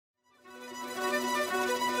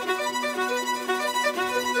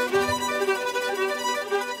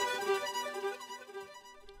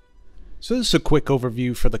So this is a quick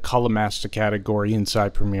overview for the ColorMaster category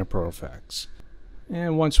inside Premiere Pro FX.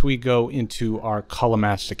 And once we go into our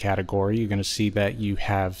ColorMaster category, you're going to see that you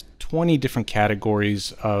have 20 different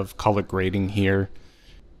categories of color grading here.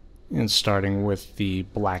 And starting with the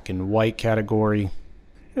black and white category.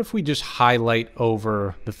 If we just highlight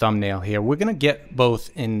over the thumbnail here, we're going to get both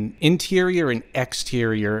an interior and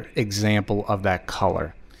exterior example of that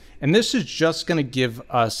color. And this is just going to give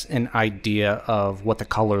us an idea of what the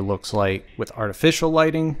color looks like with artificial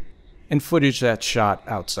lighting and footage that's shot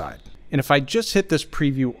outside. And if I just hit this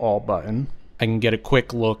preview all button, I can get a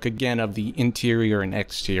quick look again of the interior and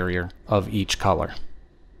exterior of each color.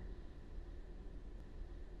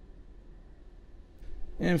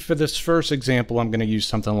 And for this first example, I'm going to use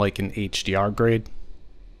something like an HDR grade.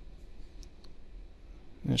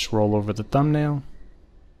 Just roll over the thumbnail.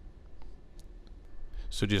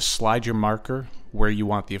 So just slide your marker where you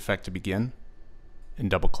want the effect to begin and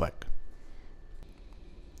double click.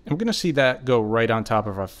 I'm going to see that go right on top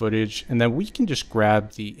of our footage, and then we can just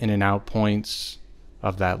grab the in and out points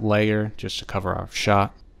of that layer just to cover our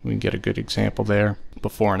shot. We can get a good example there,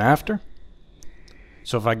 before and after.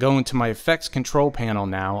 So if I go into my effects control panel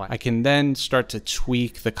now, I can then start to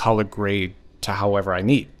tweak the color grade to however I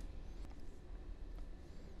need.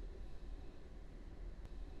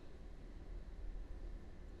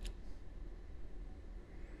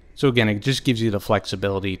 So again, it just gives you the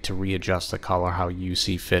flexibility to readjust the color how you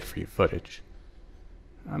see fit for your footage.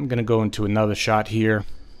 I'm going to go into another shot here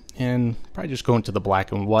and probably just go into the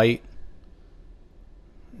black and white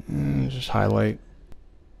and just highlight.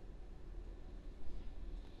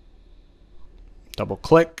 Double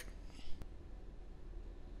click.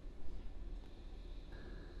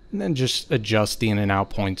 And then just adjust the in and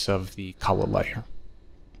out points of the color layer.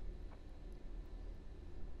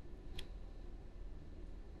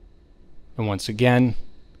 And once again,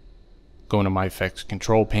 go into my effects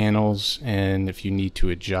control panels, and if you need to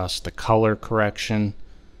adjust the color correction,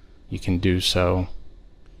 you can do so.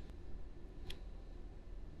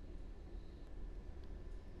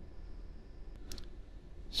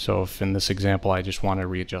 So if in this example I just want to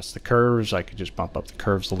readjust the curves, I could just bump up the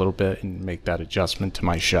curves a little bit and make that adjustment to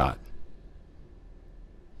my shot.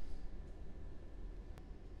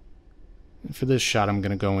 And for this shot, I'm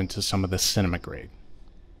going to go into some of the cinema grade.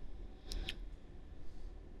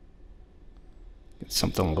 Get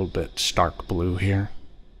something a little bit stark blue here.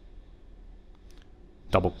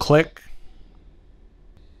 Double click.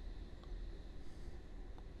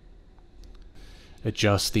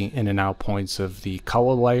 Adjust the in and out points of the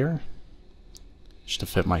color layer just to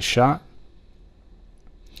fit my shot.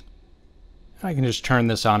 I can just turn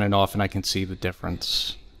this on and off and I can see the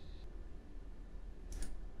difference.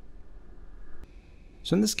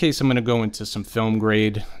 So in this case, I'm going to go into some film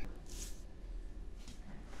grade.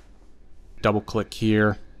 Double click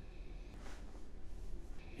here.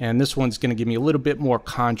 And this one's going to give me a little bit more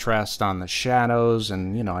contrast on the shadows,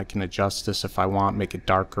 and I can adjust this if I want, make it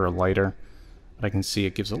darker or lighter. But I can see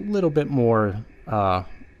it gives a little bit more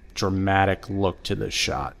dramatic look to this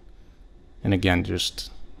shot. And again, just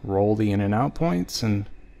roll the in and out points, and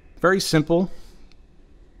very simple.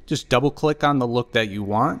 Just double click on the look that you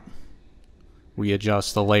want.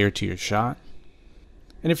 Readjust the layer to your shot.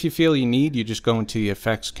 And if you feel you need, you just go into the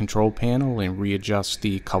effects control panel and readjust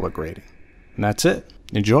the color grading. And that's it.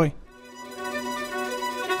 Enjoy.